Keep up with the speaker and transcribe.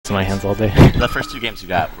in my hands all day. The first 2 games you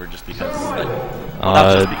got were just because, like, well,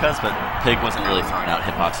 not just because, but Pig wasn't really throwing out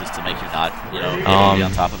hitboxes to make you not, you know, able to be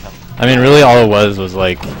on top of him. I mean, really all it was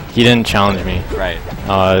like, he didn't challenge me. Right.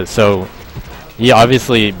 So, he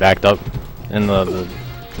obviously backed up in the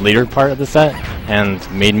later part of the set and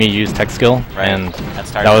made me use tech skill, right. and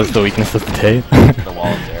that was the weakness of the day. The wall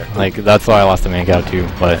is there. Like, that's why I lost to mankow too,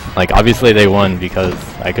 but, like, obviously they won because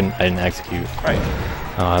I didn't execute. Right.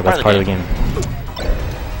 That's part of the game.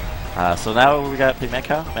 So now we got Pig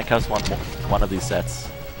mankow. Mankow's won one of these sets.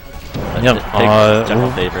 Yep.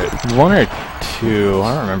 General favorite. 1 or 2,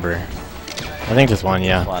 I don't remember. I think just 1,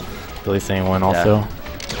 yeah. One. Billy's saying 1 also. Yeah.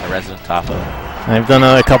 A resident Tapo. I've done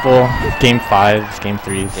a couple game 5s, game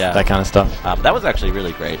 3s, that kind of stuff. That was actually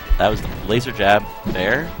really great. That was the laser jab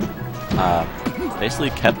there. Basically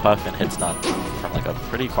kept Puff and hit stun from like a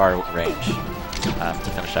pretty far range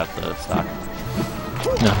to finish out the stock.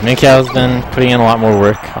 No, mankow's been putting in a lot more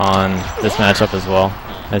work on this matchup as well.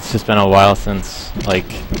 It's just been a while since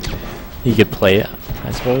like he could play it, I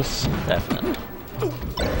suppose. Definitely.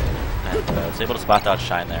 And was able to spot dodge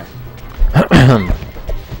Shine there.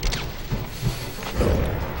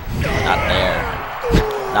 Not there.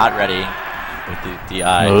 Not ready with the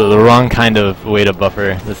DI. The wrong kind of way to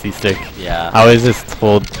buffer the C-stick. Yeah. I always just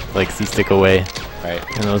hold like C-stick away. Right.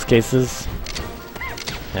 In those cases.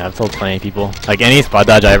 Yeah, I've told plenty of people. Like any spot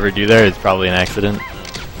dodge I ever do there is probably an accident.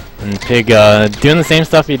 And Pig doing the same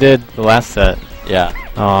stuff he did the last set. Yeah.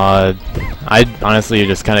 I honestly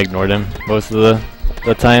just kind of ignored him most of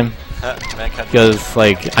the time. Because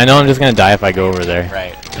like I know I'm just gonna die if I go over there.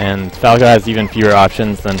 Right. And Falco has even fewer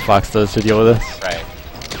options than Fox does to deal with this. Right.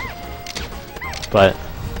 But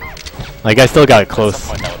like I still got close. At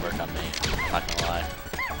some point that would work on me. I'm not gonna lie.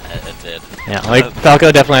 It did. Yeah, like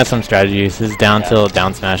Falco definitely has some strategies. His down tilt,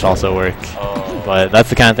 down smash also work. Oh. But that's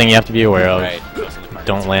the kind of thing you have to be aware of. Right.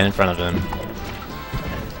 Don't land in front of him.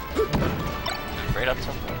 Right up to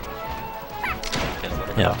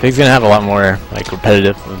yeah, Pig's gonna have a lot more like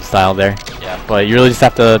repetitive style there. Yeah. But you really just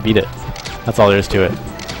have to beat it. That's all there is to it.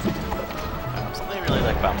 Something I really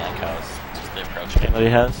like about mankow is just the approach game that he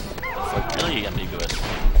has. It's like really ambiguous.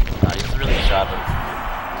 He does a really good job of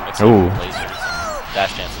mixing lasers and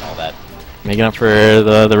dash dance and all that. Making up for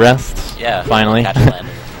the rest. Yeah. Finally.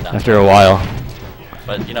 After a while.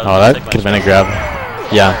 But you know. Oh, that could have been a grab.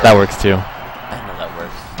 Yeah, that works too. I didn't know that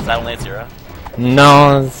works. Is that only at 0?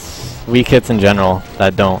 No, it's weak hits in general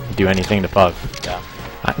that don't do anything to Puff. Yeah.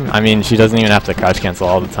 I mean, she doesn't even have to crouch cancel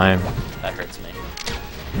all the time. That hurts me.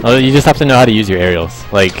 Well, you just have to know how to use your aerials.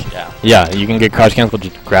 Like, yeah, you can get crouch cancel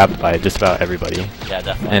just grabbed by just about everybody. Yeah,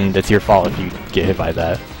 definitely. And it's your fault if you get hit by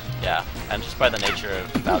that. Yeah, and just by the nature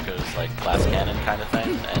of Falco's like glass cannon kind of thing,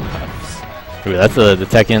 and Puff's. Ooh, that's the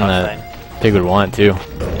Tekken that Pig would want too.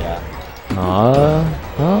 Yeah. Well,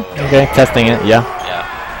 okay, testing it, yeah.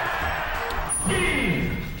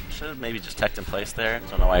 Should have maybe just teched in place there.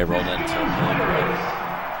 Don't know why I rolled into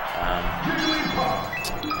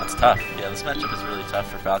that's tough. Yeah, this matchup is really tough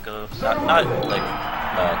for Falco. Not like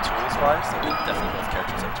tools-wise. Like, definitely both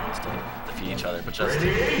characters have tools to defeat each other, but just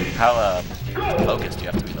how focused you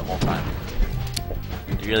have to be the whole time.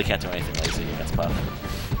 You really can't do anything lazy against Puff.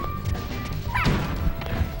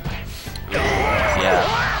 Yeah.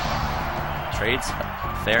 Trades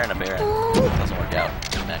fair and a Baron doesn't work out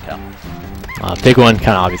in mankow. Pig one, kind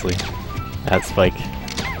of obviously. That spike.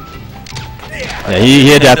 Yeah,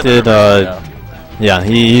 he adapted. Yeah,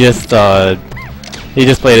 he just played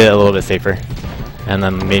it a little bit safer, and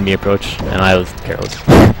then made me approach, and I was careless.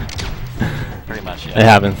 Pretty much, yeah. It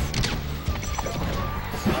happens.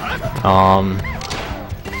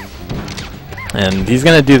 And he's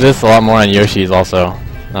gonna do this a lot more on Yoshi's also.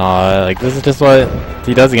 Like this is just what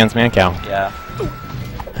he does against mankow. Yeah.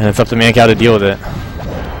 And it's up to mankow to deal with it.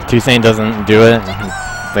 Toussaint doesn't do it.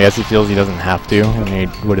 I guess he feels he doesn't have to, and he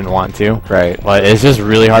wouldn't want to. Right. But it's just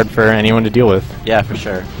really hard for anyone to deal with. Yeah, for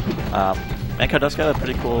sure. Mankow does got a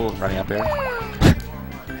pretty cool running up air.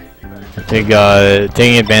 I think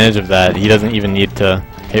taking advantage of that, he doesn't even need to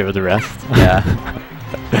hit with the rest. Yeah.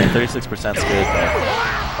 36% is good.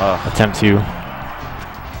 But, attempt 2.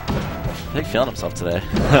 Pig feeling himself today.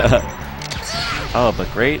 Oh,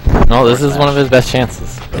 but great. No, this is one of his best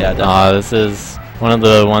chances. Yeah, definitely. This is one of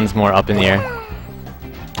the ones more up in the air.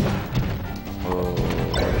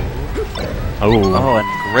 Oh, and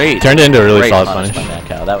great. Turned it into a really solid punish punish. by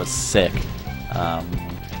mankow. That was sick.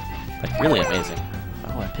 Like, really amazing.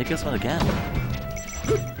 Oh, and Pig gets one again.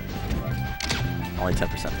 Only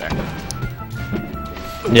 10% there.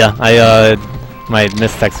 Yeah, my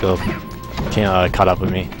missed tech skill caught up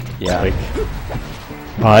with me. Yeah. Like,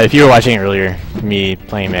 if you were watching earlier, me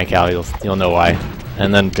playing mankow, you'll know why.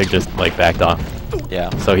 and then Pig just like backed off. Yeah.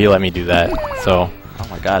 So he let me do that. So Oh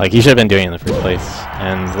my god. like he should have been doing it in the first place,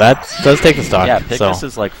 and that does take the stock. Yeah, Pig so.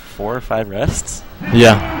 misses like 4 or 5 rests.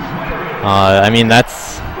 Yeah. I mean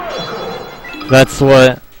that's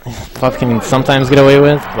what Puff can sometimes get away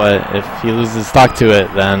with, but if he loses stock to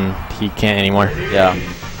it, then he can't anymore. Yeah.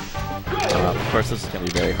 Of course, this is going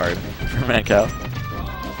to be very hard for mankow.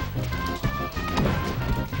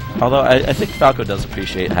 Although I think Falco does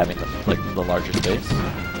appreciate having the larger space.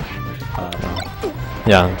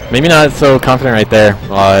 Yeah, maybe not so confident right there.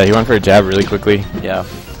 He went for a jab really quickly. Yeah.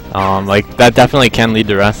 Like that definitely can lead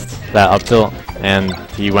to rest, that up tilt, and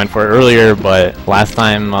he went for it earlier, but last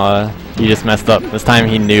time he just messed up. This time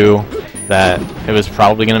he knew that it was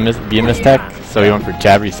probably going to be a mistech, so he went for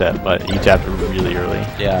jab reset, but he jabbed really early.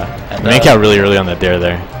 Yeah. And mankow really early on that dare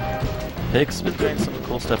there. Pig's been doing some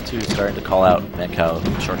cool stuff too, starting to call out mankow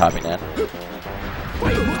short hopping in.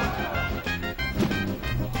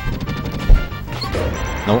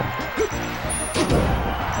 Nope.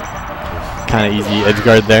 Kind of easy edge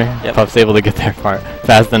guard there. Yep. Puff's able to get there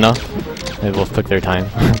fast enough. They both took their time.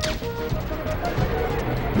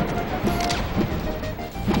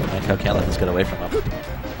 Mankow can't let this get away from him.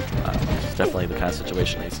 It's definitely the kind of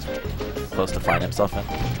situation he's close to find himself in.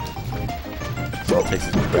 So it takes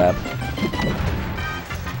his own grab.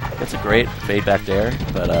 Gets a great fade back there,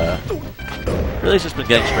 but really he's just been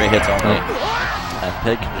getting straight hits only. And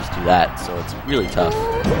Pig can just do that, so it's really tough.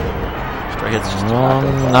 Straight hits just do not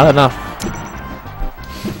go far. Not enough.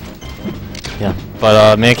 Yeah,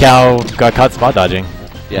 but mankow got caught spot dodging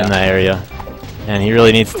in that area. And he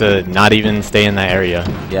really needs to not even stay in that area.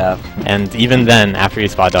 Yeah. And even then, after he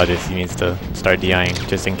spot dodges, he needs to start DIing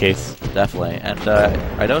just in case. Definitely. And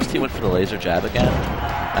I noticed he went for the laser jab again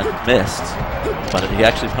and missed, but he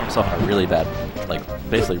actually put himself in a really bad, like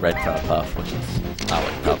basically right in front of Puff, which is not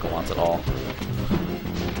what Falco wants at all.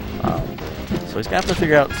 So he's going to have to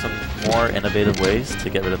figure out some more innovative ways to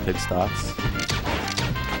get rid of Pig stocks.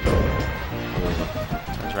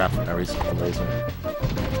 Turns around for no reason with the laser.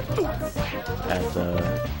 And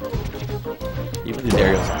even these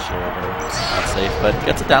aerials on shield are not safe, but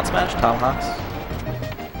gets a down smash, tomahawks.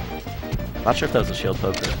 Not sure if that was a shield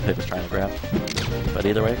poke or if Pig was trying to grab. But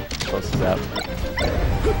either way, closes out.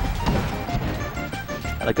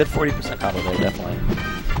 And a good 40% combo there, definitely.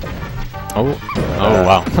 Oh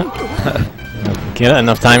wow. Get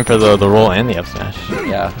enough time for the roll and the up smash.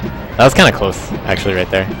 Yeah. That was kind of close, actually, right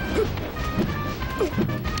there.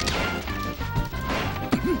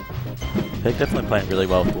 Pig definitely playing really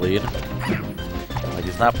well with the lead. Like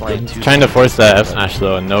he's not playing too. Trying to force that F smash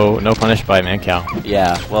though, and no punish by mankow.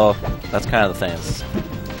 Yeah, well, that's kind of the thing.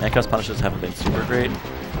 Mankow's punishes haven't been super great.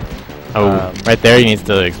 Oh, right there, he needs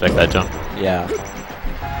to expect that jump. Yeah.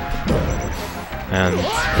 And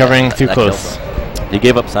covering too close. He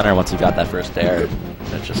gave up center once he got that first dare.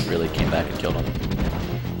 It just really came back and killed him.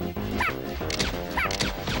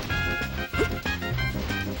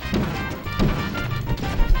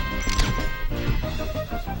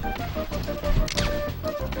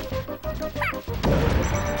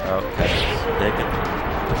 Okay,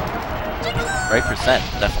 right percent,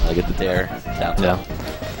 definitely get the dare down. Yeah.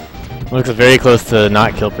 Looks very close to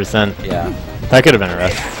not kill percent. Yeah. That could have been a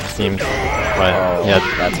rest, it seems. But yeah,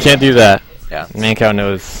 can't do that. Yeah. Mankow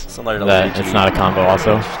knows that it's not a combo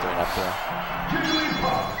also.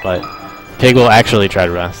 But Pig will actually try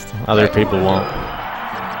to rest. Other people won't.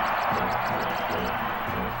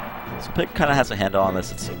 So Pig kind of has a handle on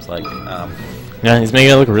this, it seems like. Yeah, he's making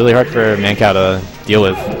it look really hard for mankow to deal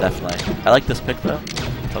with. Definitely. I like this pick though.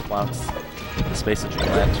 Pokemon's the space of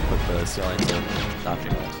Dreamland with the ceilings of not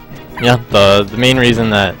Dreamland. Yeah, the main reason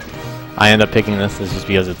that I end up picking this is just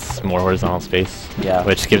because it's more horizontal space. Yeah.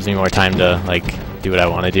 Which gives me more time to like do what I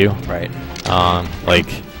want to do. Right. Like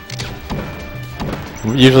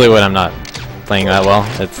usually when I'm not playing that well,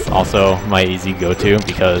 it's also my easy go-to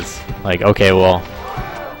because like okay, well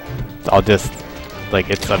I'll just like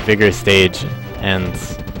it's a bigger stage and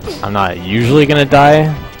I'm not usually gonna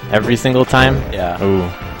die every single time. Yeah. Ooh.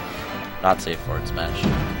 Not safe forward smash.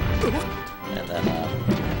 And then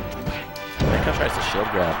Mankow tries to shield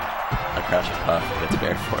grab a crashing Puff and gets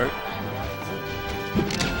bared for it.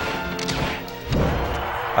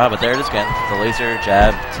 Oh, but there it is again. The laser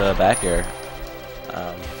jab to back air.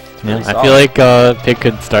 Really I feel like Pig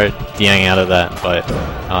could start DIing out of that, but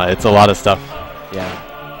it's a lot of stuff. Yeah.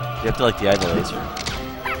 You have to like DI the laser.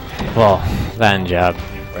 Well, that and jab.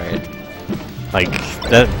 Right. Like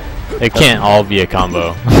that, it can't all be a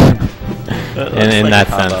combo. in that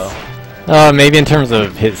sense. Maybe in terms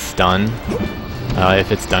of hit stun,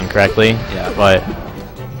 if it's done correctly. Yeah. But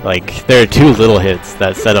like there are two little hits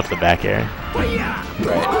that set up the back air.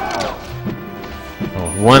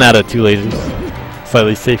 1 out of 2 lasers.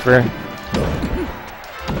 Slightly safer.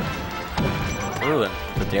 Ooh, and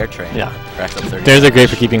the dare train. Yeah. Racks up 30 Dares are great damage.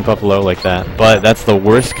 for keeping Puff low like that, but that's the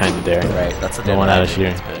worst kind of dare. Right, that's a The 1 out of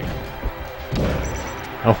sheer.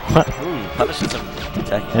 Oh, what? Ooh, punishes him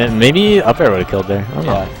attacking. And maybe up air would have killed there. I don't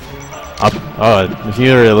know. Up. Oh, if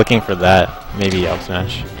you were looking for that, maybe up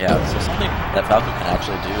smash. Yeah, so something that Falco can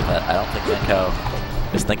actually do that I don't think mankow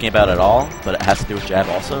is thinking about at all, but it has to do with jab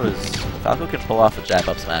also, is Falco can pull off a jab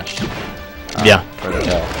up smash. Yeah. For the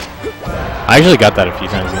kill. I actually got that a few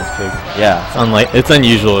times against Pig. Yeah. It's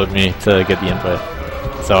unusual of me to get the input,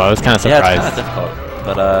 so I was kind of surprised. Yeah, it's kind of difficult,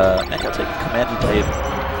 but mankow taking command he played.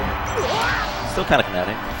 Still kind of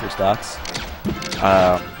commanding, 3 stocks.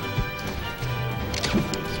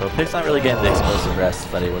 So Pig's not really getting the explosive rest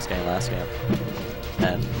that he was getting last game.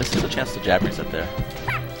 And this is a chance to jab reset there.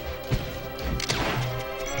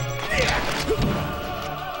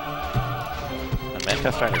 And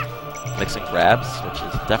mankow's trying to mixing grabs, which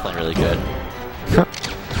is definitely really good.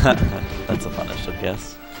 That's a punish, I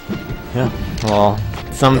guess. Yeah, well,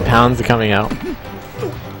 some pounds are coming out.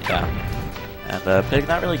 Yeah. And Pig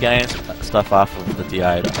not really getting stuff off of the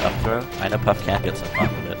DI to up throw. I know Puff can get some fun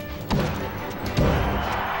with it.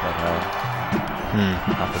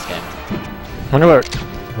 But not this game. Wonder what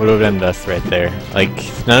would have been best right there. Like,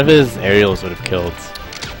 none of his aerials would have killed,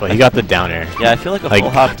 but he got the down air. Yeah, I feel like a full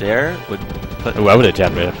hop dare would put... Ooh, I would have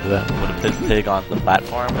jabbed right after that. Would have put Pig on the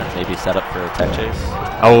platform and maybe set up for a tech chase.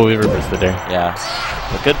 Oh, we reversed the dare. Yeah.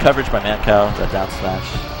 But good coverage by mankow, that down smash.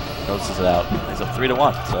 Notices it out. He's up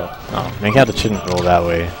 3-1, so... Oh, mankow shouldn't roll that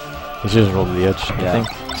way. He should just roll to the edge, I think.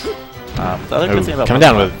 The other good thing about coming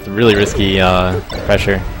down with really risky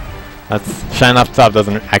pressure. That's shine off top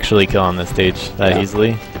doesn't actually kill on this stage that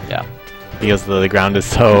easily. Yeah. Because the ground is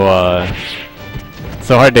so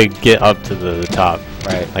so hard to get up to the top.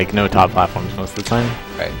 Right. Like no top platforms most of the time.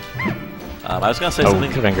 Right. I was gonna say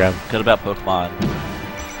something good about Pokemon.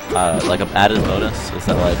 Like an added bonus is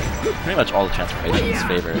that like pretty much all the transformations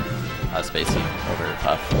favor Spacey over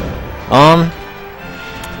Puff.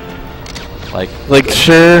 Like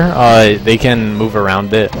sure, they can move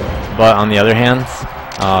around it, but on the other hand,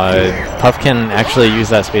 Puff can actually use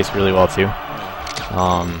that space really well too.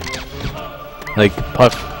 Like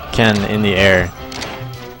Puff can in the air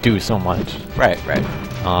do so much. Right.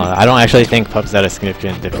 I don't actually think Puff's at a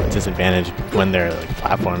significant disadvantage when they're like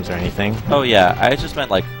platforms or anything. Oh yeah, I just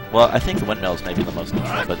meant like, well, I think the windmills may be the most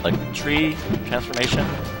neutral, but like tree transformation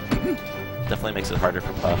definitely makes it harder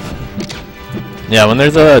for Puff. Yeah, when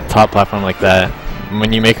there's a top platform like that,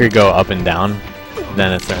 when you make her go up and down,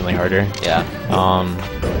 then it's certainly harder. Yeah.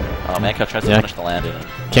 Mankow tries to punish the landing.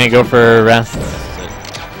 Can't go for rest.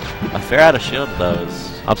 A fair out of shield though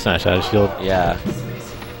is up smash out of shield. Yeah.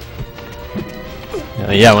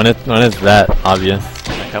 Yeah, when it's that obvious,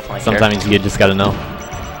 sometimes you just gotta know.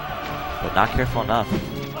 But not careful enough.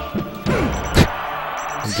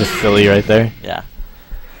 It's just silly right there. Yeah.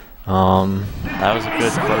 That was a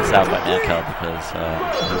good close out by mankow because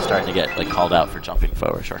he was starting to get like called out for jumping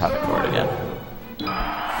forward, short hopping forward again.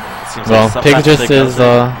 It seems like Pig just is.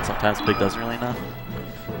 Sometimes Pig doesn't really know.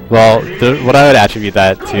 Well, what I would attribute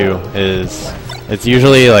that to is it's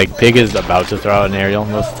usually like Pig is about to throw out an aerial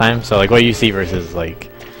most of the time. So like what you see versus like,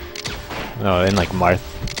 in like Marth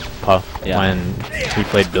Puff when he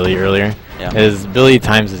played Billy earlier, is Billy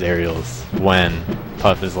times his aerials when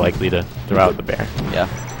Puff is likely to throw out the bear. Yeah.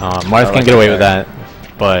 Marth can get away with that,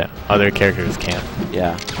 but other characters can't.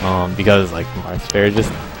 Yeah. Because like Marth's bear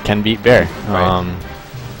just can beat bear. Right.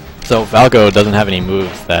 So Falco doesn't have any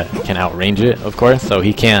moves that can outrange it, of course, so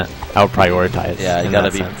he can't out-prioritize. Yeah, you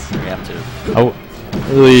gotta be preemptive. Oh,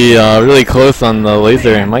 really close on the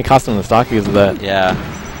laser. It might cost him the stock because of that. Yeah.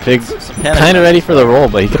 Pig's kind of ready for the roll,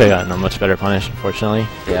 but he could have gotten a much better punish, unfortunately.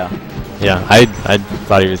 Yeah. Yeah, I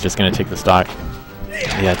thought he was just going to take the stock.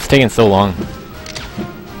 Yeah, it's taking so long.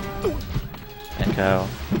 Mankow,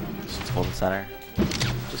 just hold the center.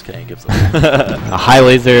 Just kidding, gives them a high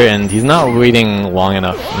laser, and he's not waiting long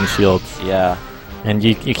enough in shields. Yeah. And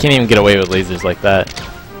you can't even get away with lasers like that.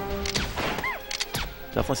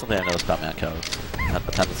 Definitely something I noticed about mankow. Had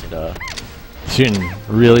the tendency to shooting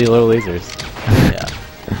really low lasers. Yeah.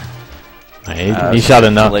 He shot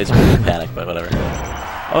enough. Laser panic, but whatever.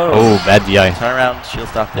 Oh, bad DI. Turn around, shield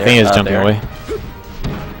stop there. I think he was jumping away.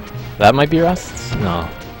 That might be rust? No.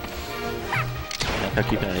 Mankow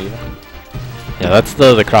keeping it even. Yeah, that's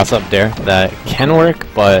the cross-up dare. That can work,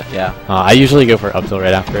 but I usually go for up tilt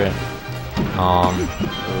right after it.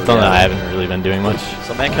 Something that I haven't really been doing much.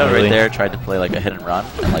 So mankow right there tried to play like a hit and run,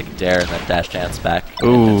 and like dare and then dash dance back.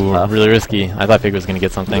 Ooh, really risky. I thought Pig was going to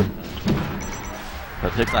get something.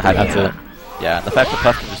 But Pig's not happy with it. Yeah, and the fact that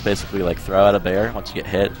Puff can just basically like throw out a bear once you get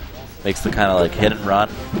hit makes the kind of like hit and run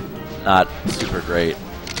not super great.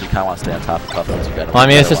 So you kind of want to stay on top of Puff once you get him. Well, I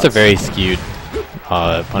mean, it's just a very skewed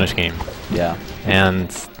punish game. Yeah. And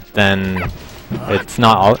then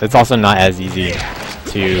it's also not as easy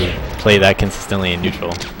to play that consistently in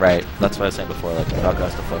neutral. Right. That's what I was saying before. Like Falco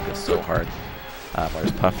has to focus so hard,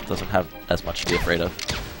 whereas Puff doesn't have as much to be afraid of.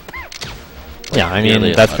 Like, yeah, I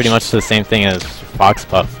mean, that's pretty much the same thing as Fox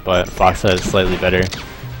Puff, but Fox has slightly better.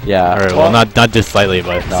 Yeah. Or, well, not just slightly,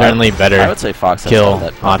 but certainly better. I would say Fox has kill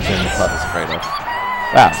that options. Puff is afraid of.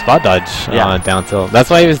 Wow, spot dodge down tilt. That's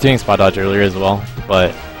why he was doing spot dodge earlier as well,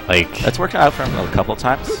 but like... It's worked out for him a couple of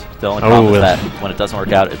times. The only problem is that when it doesn't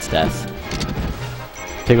work out, it's death.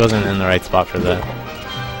 Pig wasn't in the right spot for that.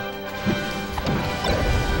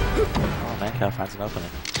 Oh, mankow finds an opening.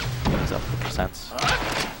 Moves up the percents.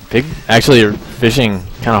 Pig actually fishing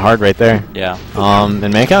kind of hard right there. Yeah. And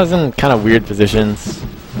mankow's in kind of weird positions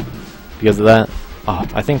because of that. Oh,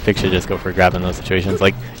 I think Pig should just go for grab in those situations.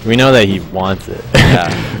 Like, we know that he wants it.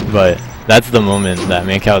 Yeah. But that's the moment that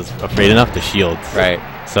mankow is afraid enough to shield. Right.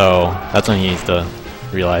 So that's when he needs to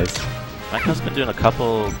realize. Mankow's been doing a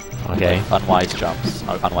couple unwise jumps,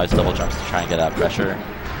 unwise double jumps to try and get out pressure.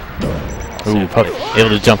 Ooh, Puff able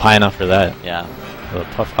to jump high enough for that. Yeah. The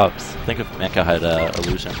Puff ups. I think if Mankow had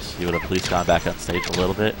illusions, he would have at least gone back on stage a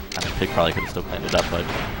little bit. I mean, Pig probably could have still cleaned it up, but...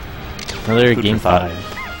 Another game 5.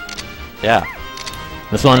 Yeah.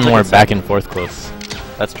 This one more back and forth close.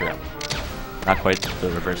 That's true. Not quite the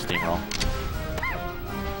reverse steamroll.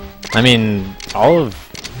 I mean, all of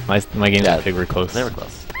my games with Pig were close. They were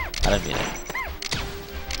close. I didn't mean it.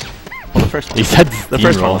 Well, the first one. You said the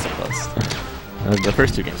first one steamroll. wasn't close. The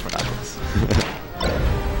first two games were not close.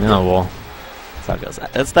 No, well. That's how it goes.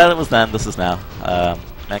 It's that it was then, this is now.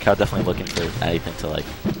 Mankow definitely looking for anything to like...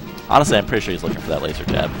 Honestly, I'm pretty sure he's looking for that laser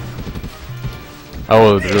jab.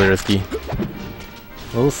 Oh, it was really risky.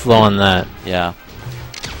 A little slow on that. Yeah.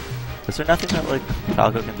 Is there nothing that like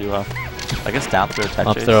Falco can do off? I guess down throw, tech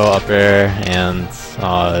Up chase? throw, up air, and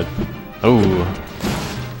ooh.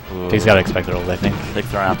 Pig's gotta expect the rolls, I think. Pig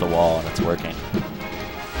throwing out the wall and it's working.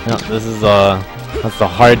 No, this is that's the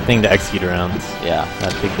hard thing to execute around. Yeah.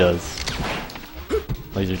 That Pig does.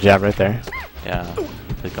 Laser jab right there. Yeah.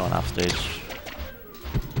 Pig going off stage.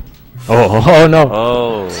 Oh no!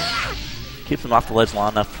 Oh. Keeps him off the ledge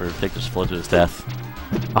long enough for Pig to just float to his death.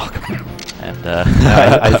 Oh, come on. And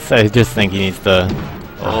I just think he needs to...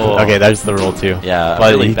 Oh. Okay, that's the roll too. Yeah,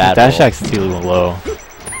 but really bad dash roll. attack's too low.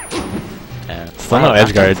 And still no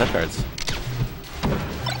edge guard. Edge guards.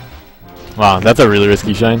 Wow, that's a really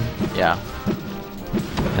risky shine. Yeah.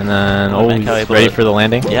 And then, he's Mankow ready for the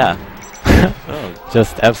landing? Yeah. Oh.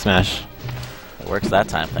 Just F smash. It works that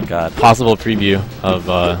time, thank God. Possible preview of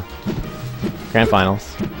Grand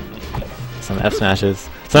Finals. Some F smashes.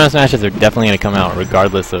 Some F smashes are definitely going to come out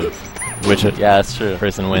regardless of which that's true.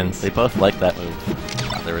 person wins. They both like that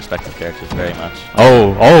move on their respective characters very much.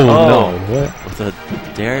 Oh no. What? With a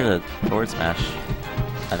dare to forward smash.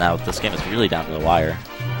 And now this game is really down to the wire.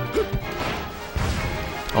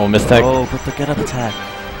 Oh, mistech. Oh, but the get up attack.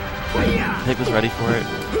 Pig was ready for it.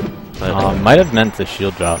 But might have meant the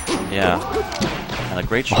shield drop. yeah. And a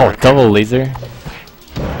great shot. Oh, double laser. It's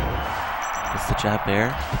the jab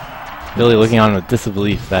bear. Billy looking on with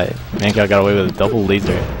disbelief that Mankow got away with a double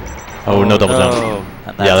laser. Oh, no double jump.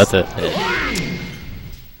 And Yeah, that's it.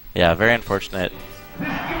 Yeah, very unfortunate.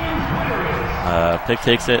 Pig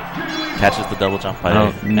takes it, catches the double jump by I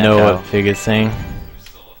don't know what Pig is saying.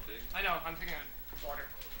 I know, I'm taking a water.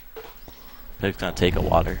 Pig's gonna take a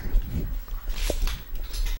water.